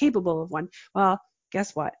that I'm not capable of one? Well,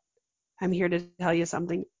 guess what? I'm here to tell you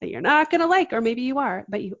something that you're not going to like, or maybe you are,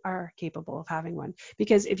 but you are capable of having one.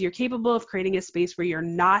 Because if you're capable of creating a space where you're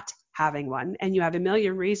not having one, and you have a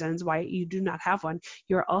million reasons why you do not have one,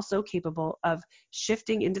 you're also capable of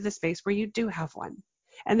shifting into the space where you do have one.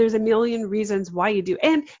 And there's a million reasons why you do.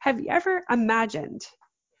 And have you ever imagined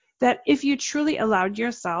that if you truly allowed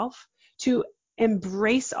yourself to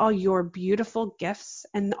embrace all your beautiful gifts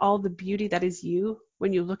and all the beauty that is you,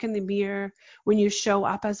 when you look in the mirror, when you show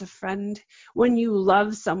up as a friend, when you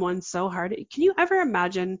love someone so hard, can you ever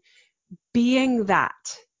imagine being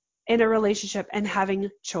that in a relationship and having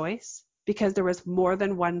choice because there was more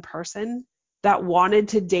than one person that wanted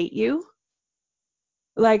to date you?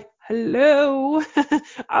 Like, hello,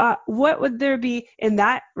 what would there be in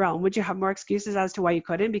that realm? Would you have more excuses as to why you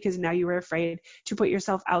couldn't because now you were afraid to put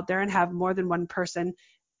yourself out there and have more than one person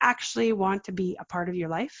actually want to be a part of your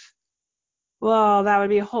life? Well, that would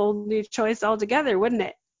be a whole new choice altogether, wouldn't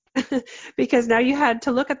it? Because now you had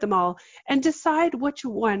to look at them all and decide which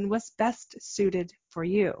one was best suited for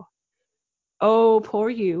you. Oh,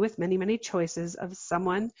 poor you with many, many choices of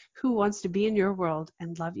someone who wants to be in your world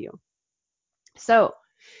and love you. So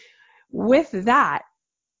with that,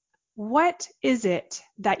 what is it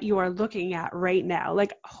that you are looking at right now?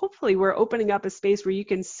 Like, hopefully we're opening up a space where you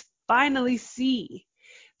can finally see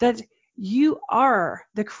that you are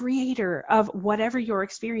the creator of whatever your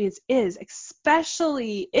experience is,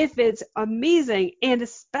 especially if it's amazing and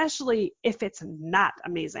especially if it's not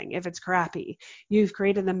amazing, if it's crappy. You've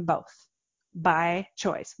created them both by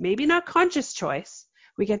choice. Maybe not conscious choice.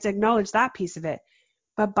 We get to acknowledge that piece of it,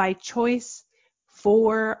 but by choice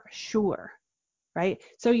for sure. Right?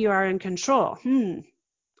 So you are in control.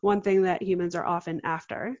 One thing that humans are often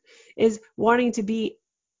after is wanting to be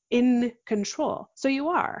in control. So you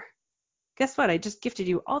are. Guess what? I just gifted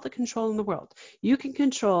you all the control in the world. You can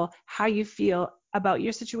control how you feel about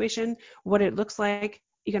your situation, what it looks like.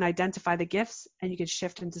 You can identify the gifts and you can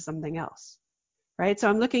shift into something else. Right? So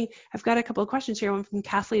I've got a couple of questions here. One from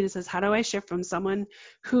Kathleen that says, how do I shift from someone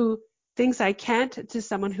who thinks I can't to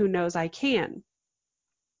someone who knows I can?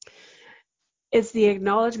 It's the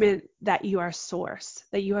acknowledgement that you are source,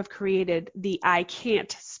 that you have created the I can't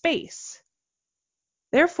space.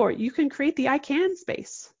 Therefore, you can create the I can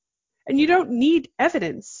space. And you don't need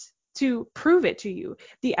evidence to prove it to you.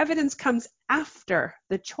 The evidence comes after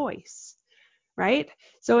the choice, right?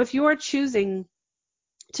 So if you're choosing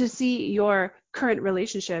to see your current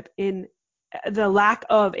relationship in the lack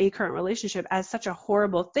of a current relationship as such a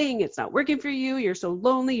horrible thing, it's not working for you, you're so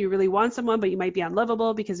lonely, you really want someone, but you might be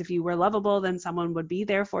unlovable, because if you were lovable, then someone would be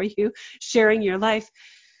there for you, sharing your life.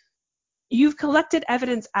 You've collected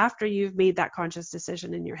evidence after you've made that conscious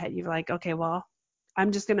decision in your head. You're like, okay, well,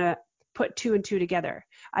 I'm just going to put two and two together.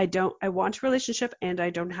 I want a relationship and I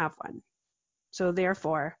don't have one. So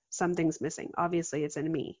therefore, something's missing. Obviously, it's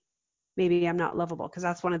in me. Maybe I'm not lovable, because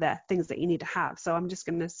that's one of the things that you need to have. So I'm just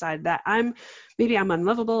going to decide that maybe I'm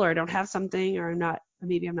unlovable, or I don't have something, or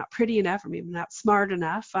maybe I'm not pretty enough, or maybe I'm not smart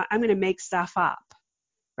enough. I'm going to make stuff up,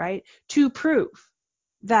 right? To prove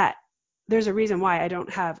that there's a reason why I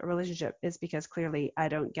don't have a relationship, is because clearly I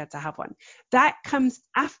don't get to have one. That comes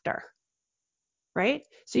after, right?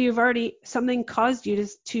 So something caused you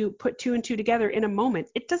to put two and two together in a moment.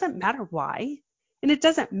 It doesn't matter why, and it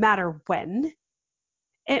doesn't matter when.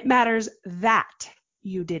 It matters that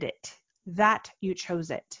you did it, that you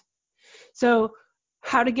chose it. So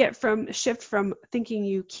how to shift from thinking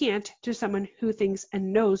you can't to someone who thinks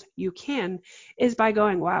and knows you can is by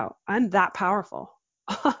going, wow, I'm that powerful.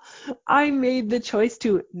 I made the choice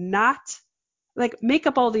to not make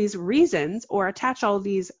up all these reasons or attach all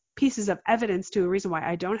these pieces of evidence to a reason why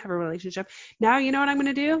I don't have a relationship. Now, you know what I'm going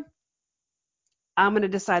to do? I'm going to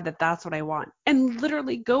decide that that's what I want, and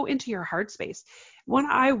literally go into your heart space. When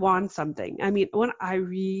I want something, when I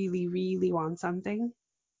really, really want something,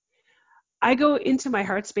 I go into my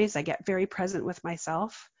heart space. I get very present with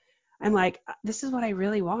myself. I'm like, this is what I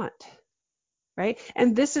really want, right?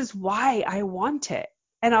 And this is why I want it.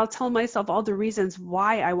 And I'll tell myself all the reasons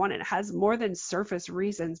why I want it. It has more than surface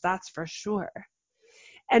reasons, that's for sure.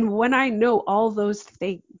 And when I know all those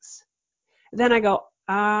things, then I go,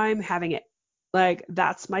 I'm having it.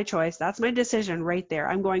 That's my choice. That's my decision right there.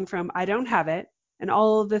 I'm going from I don't have it and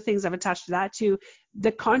all of the things I've attached to that, to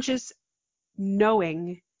the conscious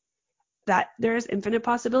knowing that there's infinite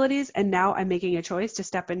possibilities. And now I'm making a choice to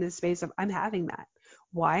step into the space of I'm having that.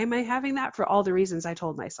 Why am I having that? For all the reasons I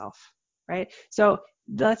told myself, right? So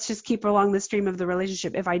let's just keep along the stream of the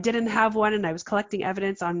relationship. If I didn't have one and I was collecting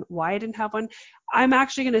evidence on why I didn't have one, I'm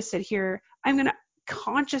actually going to sit here. I'm going to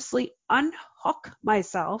consciously unhook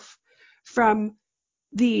myself from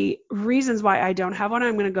the reasons why I don't have one.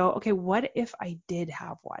 I'm going to go, okay, what if I did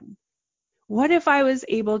have one? What if I was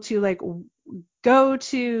able to go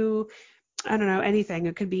to, I don't know, anything.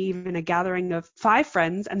 It could be even a gathering of 5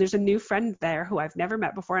 friends, and there's a new friend there who I've never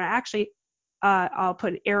met before. And I actually, I'll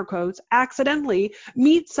put in air quotes, accidentally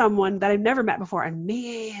meet someone that I've never met before. And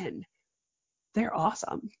man, they're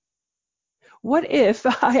awesome. What if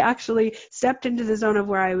I actually stepped into the zone of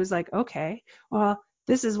where I was like, okay, well,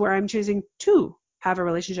 this is where I'm choosing to have a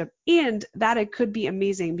relationship, and that it could be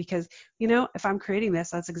amazing, because, if I'm creating this,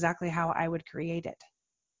 that's exactly how I would create it.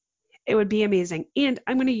 It would be amazing. And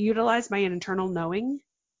I'm going to utilize my internal knowing,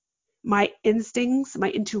 my instincts,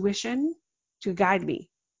 my intuition to guide me.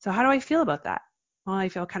 So how do I feel about that? Well, I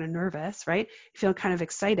feel kind of nervous, right? I feel kind of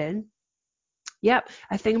excited. Yep,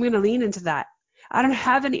 I think I'm going to lean into that. I don't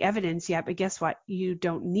have any evidence yet, but guess what? You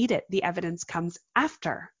don't need it. The evidence comes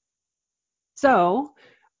after. So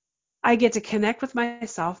I get to connect with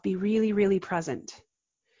myself, be really, really present.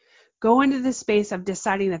 Go into the space of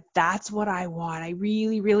deciding that that's what I want. I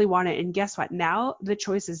really, really want it. And guess what? Now the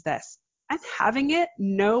choice is this. I'm having it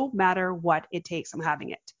no matter what it takes. I'm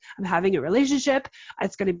having it. I'm having a relationship.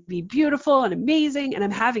 It's going to be beautiful and amazing, and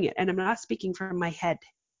I'm having it. And I'm not speaking from my head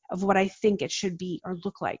of what I think it should be or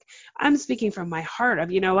look like. I'm speaking from my heart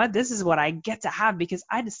of, you know what, this is what I get to have because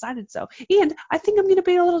I decided so. And I think I'm going to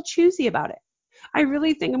be a little choosy about it. I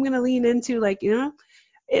really think I'm going to lean into like, you know,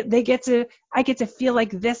 I get to feel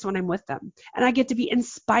like this when I'm with them, and I get to be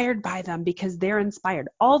inspired by them because they're inspired.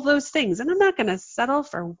 All those things. And I'm not going to settle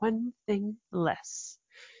for one thing less.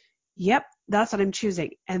 Yep, that's what I'm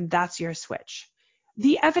choosing. And that's your switch.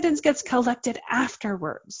 The evidence gets collected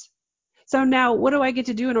afterwards. So now what do I get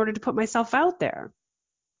to do in order to put myself out there?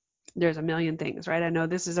 There's a million things, right? I know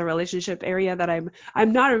this is a relationship area that I'm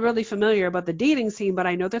not really familiar about the dating scene, but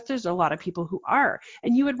I know that there's a lot of people who are.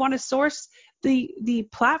 And you would want to source the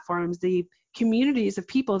platforms, the communities of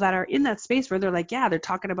people that are in that space where they're like, yeah, they're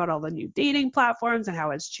talking about all the new dating platforms and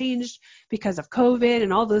how it's changed because of COVID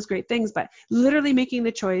and all those great things, but literally making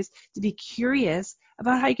the choice to be curious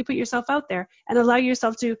about how you can put yourself out there and allow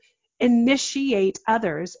yourself to initiate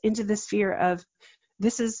others into the sphere of,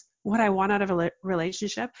 this is what I want out of a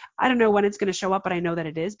relationship. I don't know when it's going to show up, but I know that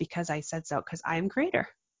it is because I said so, because I am creator.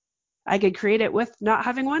 I could create it with not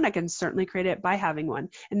having one. I can certainly create it by having one.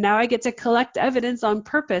 And now I get to collect evidence on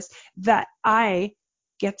purpose that I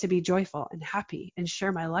get to be joyful and happy and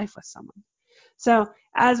share my life with someone. So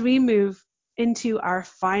as we move into our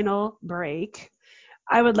final break,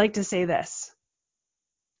 I would like to say this.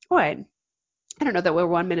 Wait, I don't know that we're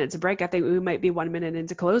 1 minute to break. I think we might be 1 minute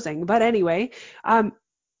into closing. But anyway,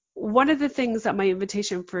 one of the things that my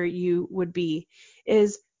invitation for you would be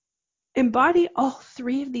is embody all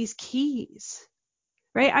three of these keys,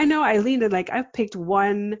 right? I know Eileen and like I've picked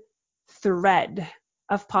one thread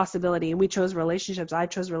of possibility and we chose relationships. I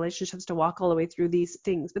chose relationships to walk all the way through these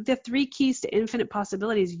things. But the three keys to infinite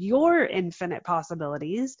possibilities, your infinite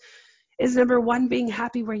possibilities, is number one, being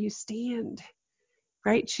happy where you stand,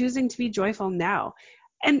 right? Choosing to be joyful now.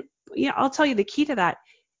 And yeah, I'll tell you the key to that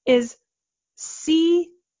is see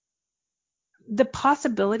the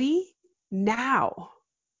possibility now.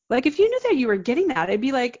 Like if you knew that you were getting that, it'd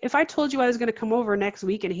be like if I told you I was going to come over next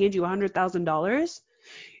week and hand you $100,000,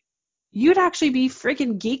 you'd actually be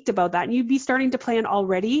freaking geeked about that. And you'd be starting to plan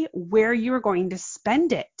already where you were going to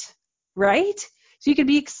spend it, right? So you could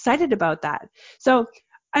be excited about that. So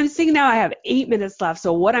I'm seeing now I have 8 minutes left.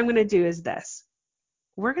 So what I'm going to do is this.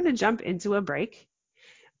 We're going to jump into a break.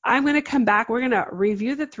 I'm going to come back. We're going to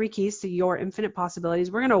review the three keys to your infinite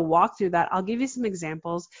possibilities. We're going to walk through that. I'll give you some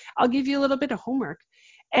examples. I'll give you a little bit of homework.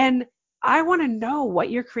 And I want to know what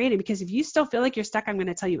you're creating, because if you still feel like you're stuck, I'm going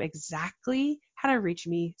to tell you exactly how to reach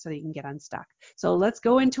me so that you can get unstuck. So let's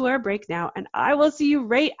go into our break now, and I will see you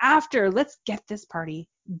right after. Let's get this party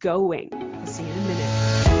going. I'll see you in a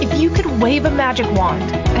minute. If you could wave a magic wand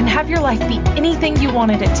and have your life be anything you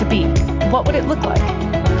wanted it to be, what would it look like?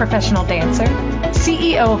 Professional dancer,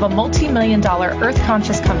 CEO of a multi-million-dollar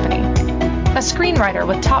earth-conscious company, a screenwriter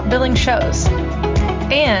with top billing shows,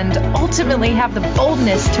 and ultimately have the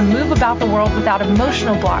boldness to move about the world without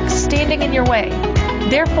emotional blocks standing in your way,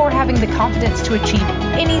 therefore having the confidence to achieve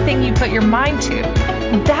anything you put your mind to.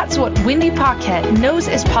 That's what Wendy Paquette knows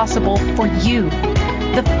is possible for you.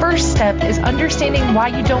 The first step is understanding why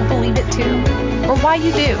you don't believe it too, or why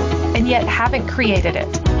you do, and yet haven't created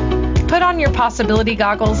it. Put on your possibility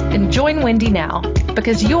goggles and join Wendy now,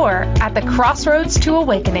 because you're at the crossroads to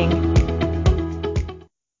awakening.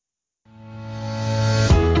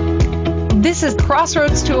 This is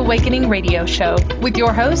Crossroads to Awakening radio show with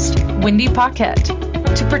your host, Wendy Paquette.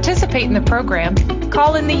 To participate in the program,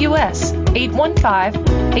 call in the U.S.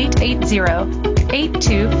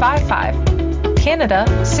 815-880-8255, Canada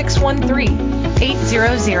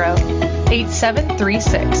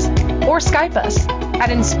 613-800-8736, or Skype us at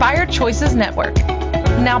Inspired Choices Network.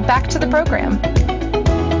 Now back to the program.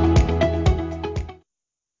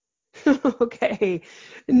 Okay,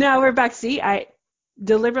 now we're back. See, I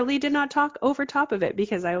deliberately did not talk over top of it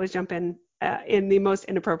because I always jump in the most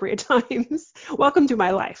inappropriate times. Welcome to my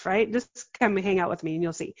life, right? Just come hang out with me and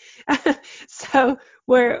you'll see. So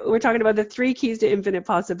we're talking about the three keys to infinite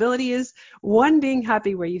possibilities. One, being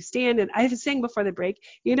happy where you stand. And I was saying before the break,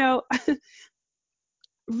 you know,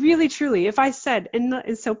 really, truly, if I said,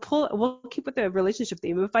 and so we'll keep with the relationship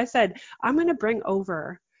theme. If I said, I'm going to bring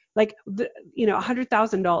over like,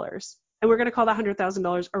 $100,000, and we're going to call that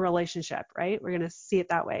 $100,000 a relationship, right? We're going to see it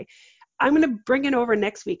that way. I'm going to bring it over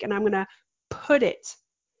next week, and I'm going to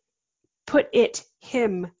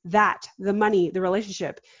the money, the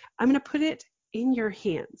relationship, I'm going to put it in your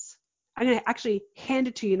hands. I'm going to actually hand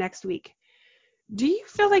it to you next week. Do you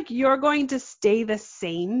feel like you're going to stay the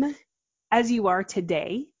same as you are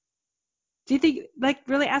today? Do you think, like,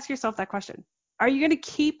 really ask yourself that question? Are you going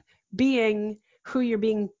to keep being who you're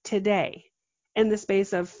being today in the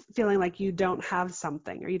space of feeling like you don't have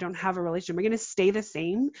something or you don't have a relationship? Are you going to stay the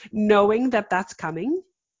same knowing that that's coming?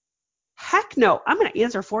 Heck no. I'm going to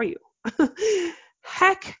answer for you.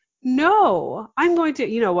 Heck no. I'm going to,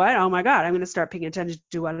 you know what? Oh my God, I'm going to start paying attention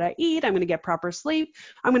to what I eat. I'm going to get proper sleep.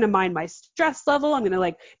 I'm going to mind my stress level. I'm going to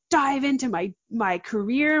like dive into my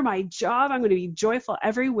career, my job. I'm going to be joyful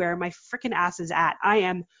everywhere my freaking ass is at.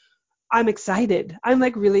 I'm excited. I'm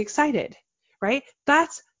like really excited, right?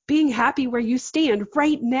 That's being happy where you stand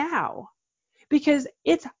right now, because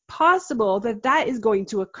it's possible that that is going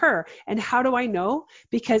to occur. And how do I know?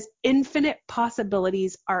 Because infinite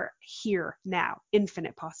possibilities are here now,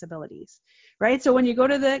 infinite possibilities, right? So when you go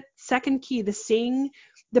to the second key, the seeing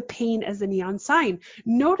the pain as the neon sign,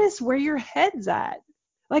 notice where your head's at.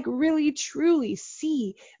 Like really, truly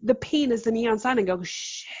see the pain as the neon sign and go,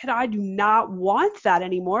 shit, I do not want that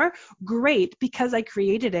anymore. Great, because I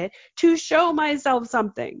created it to show myself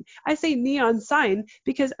something. I say neon sign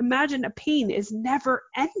because imagine a pain is never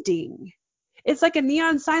ending. It's like a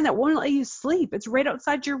neon sign that won't let you sleep. It's right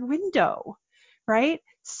outside your window, right?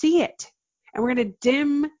 See it. And we're going to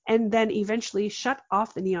dim and then eventually shut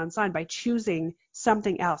off the neon sign by choosing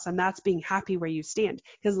something else. And that's being happy where you stand.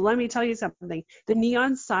 Because let me tell you something, the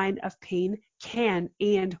neon sign of pain can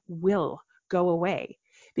and will go away,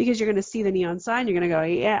 because you're going to see the neon sign. You're going to go,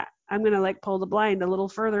 yeah, I'm going to like pull the blind a little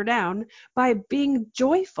further down by being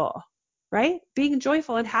joyful, right? Being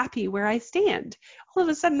joyful and happy where I stand. All of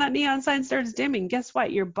a sudden that neon sign starts dimming. Guess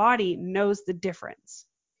what? Your body knows the difference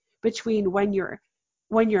between when your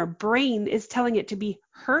brain is telling it to be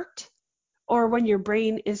hurt, or when your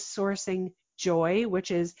brain is sourcing joy,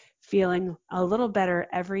 which is feeling a little better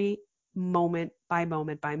every moment by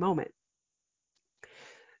moment by moment.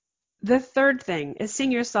 The third thing is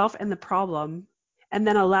seeing yourself in the problem and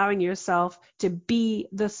then allowing yourself to be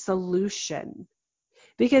the solution.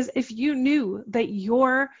 Because if you knew that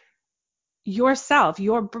yourself,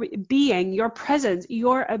 your being, your presence,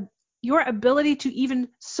 your ability to even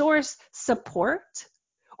source support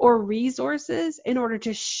or resources in order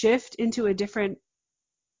to shift into a different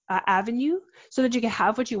avenue so that you can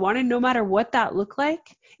have what you wanted, no matter what that looked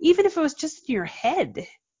like, even if it was just in your head,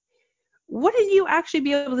 wouldn't you actually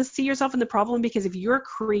be able to see yourself in the problem? Because if you're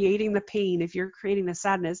creating the pain, if you're creating the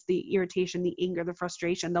sadness, the irritation, the anger, the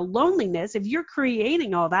frustration, the loneliness, if you're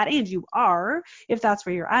creating all that, and you are, if that's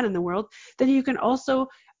where you're at in the world, then you can also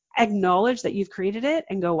acknowledge that you've created it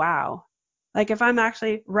and go, wow. Like if I'm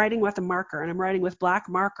actually writing with a marker and I'm writing with black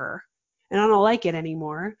marker and I don't like it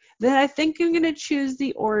anymore, then I think I'm going to choose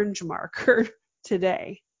the orange marker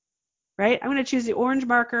today. Right? I'm going to choose the orange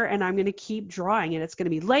marker and I'm going to keep drawing, and it's going to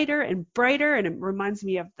be lighter and brighter, and it reminds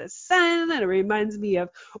me of the sun, and it reminds me of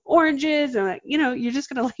oranges, and you're just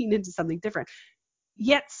going to lean into something different.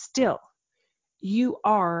 Yet still, you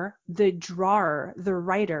are the drawer, the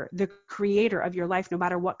writer, the creator of your life, no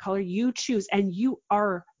matter what color you choose, and you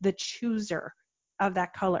are the chooser of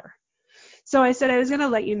that color. So I said I was going to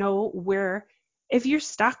let you know where, if you're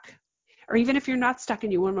stuck, or even if you're not stuck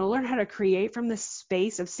and you want to learn how to create from the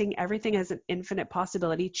space of seeing everything as an infinite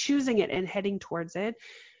possibility, choosing it and heading towards it,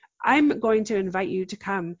 I'm going to invite you to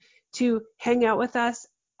come to hang out with us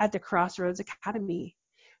at the Crossroads Academy.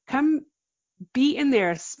 Come be in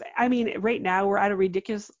there. I mean, right now we're at a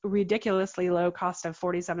ridiculously low cost of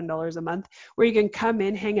 $47 a month, where you can come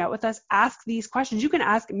in, hang out with us, ask these questions. You can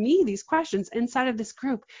ask me these questions inside of this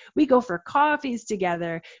group. We go for coffees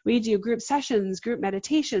together. We do group sessions, group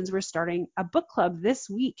meditations. We're starting a book club this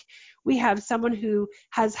week. We have someone who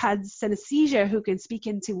has had synesthesia who can speak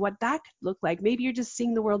into what that could look like. Maybe you're just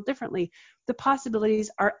seeing the world differently. The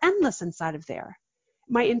possibilities are endless inside of there.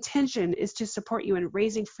 My intention is to support you in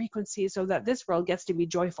raising frequencies so that this world gets to be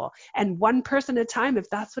joyful, and one person at a time, if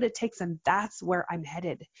that's what it takes, and that's where I'm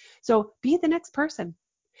headed. So be the next person.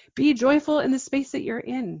 Be joyful in the space that you're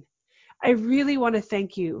in. I really want to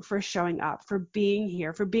thank you for showing up, for being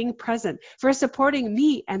here, for being present, for supporting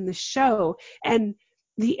me and the show, and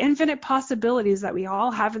the infinite possibilities that we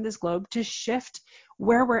all have in this globe to shift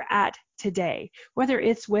where we're at today, whether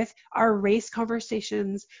it's with our race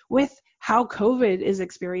conversations, with how COVID is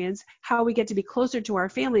experienced, how we get to be closer to our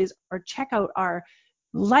families, or check out our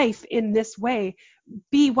life in this way.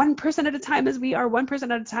 Be one person at a time. As we are one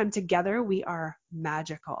person at a time together, we are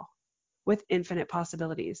magical with infinite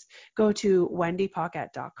possibilities. Go to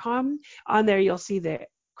wendypocket.com. On there, you'll see the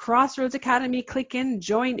Crossroads Academy. Click in,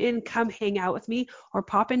 join in, come hang out with me, or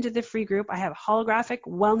pop into the free group. I have Holographic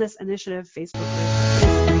Wellness Initiative Facebook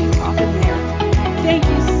group. Pop in there. Thank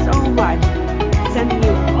you so much. Sending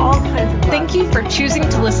you all kinds of love. Thank Thank you for choosing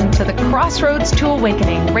to listen to the Crossroads to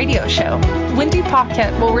Awakening radio show. Wendy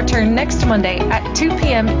Paquette will return next Monday at 2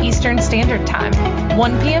 p.m. Eastern Standard Time,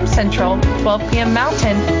 1 p.m. Central, 12 p.m.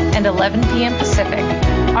 Mountain, and 11 p.m. Pacific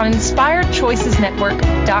on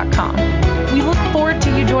InspiredChoicesNetwork.com. We look forward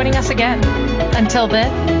to you joining us again. Until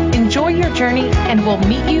then, enjoy your journey and we'll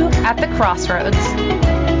meet you at the crossroads.